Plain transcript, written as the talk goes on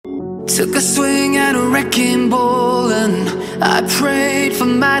Took a swing at a wrecking ball and I prayed for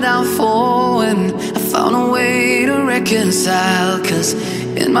my downfall, and I found a way to reconcile, 'cause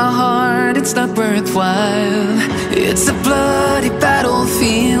in my heart it's not worthwhile. It's a bloody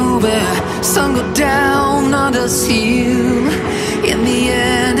battlefield where some go down, others heal. In the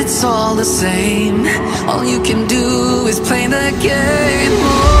end it's all the same. All you can do is play the game.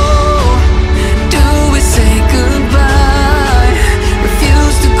 Oh, do we say goodbye?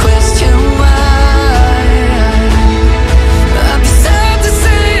 Refuse to question why. I'm sad to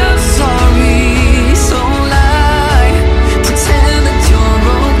say I'm sorry, so lie. Pretend that you're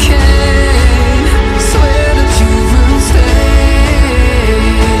okay. Swear that you will stay.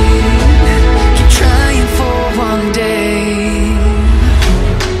 Keep trying for one day.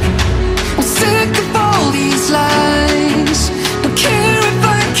 I'm sick of all these lies. Don't care if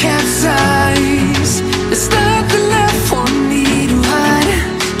I capsize. There's nothing left for me to hide.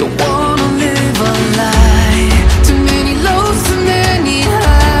 Don't wanna live a lie. Too many lows, too many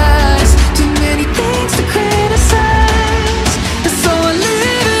highs. Too many things to criticize. And so I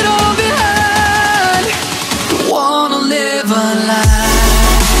leave it all behind. Don't wanna live a lie.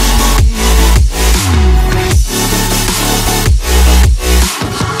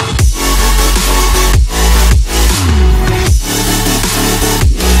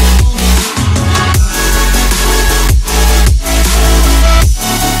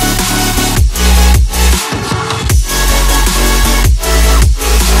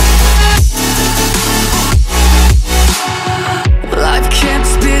 Life kept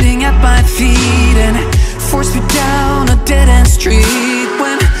spitting at my feet and forced me down a dead-end street,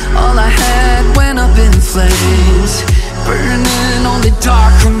 when all I had went up in flames, burning only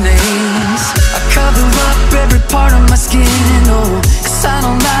dark remains. I cover up every part of my skin, oh, 'cause I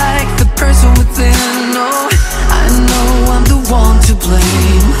don't like the person within. Oh, I know I'm the one to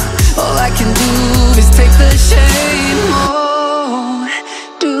blame. All I can do is take the shame. Oh,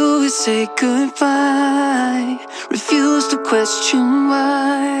 do we say goodbye? Refuse to question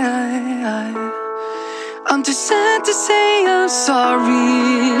why. I'm too sad to say I'm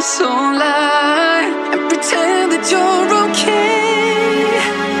sorry, so lie and pretend that you're okay.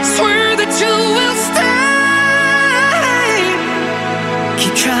 Swear that you will stay.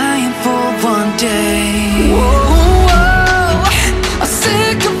 Keep trying for one day. Whoa, I'm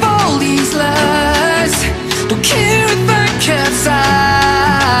sick of all these lies. Don't care if I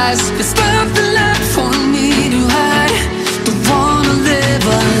capsize. There's nothing left for me to hide. Don't wanna live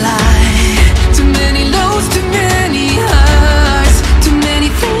a lie. Too many lows, too many highs. Too many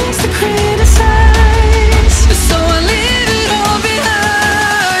things to criticize. So I leave it all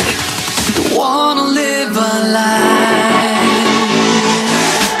behind. Don't wanna live a lie.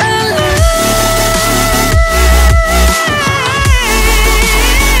 A lie.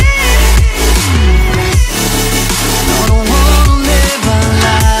 No, don't wanna live a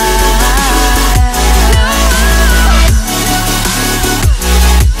lie.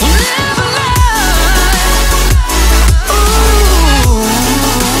 Live a lie. Ooh,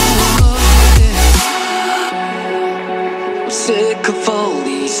 yeah. I'm sick of all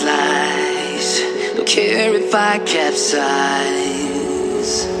these lies. Don't care if I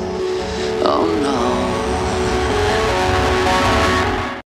capsize. Oh no.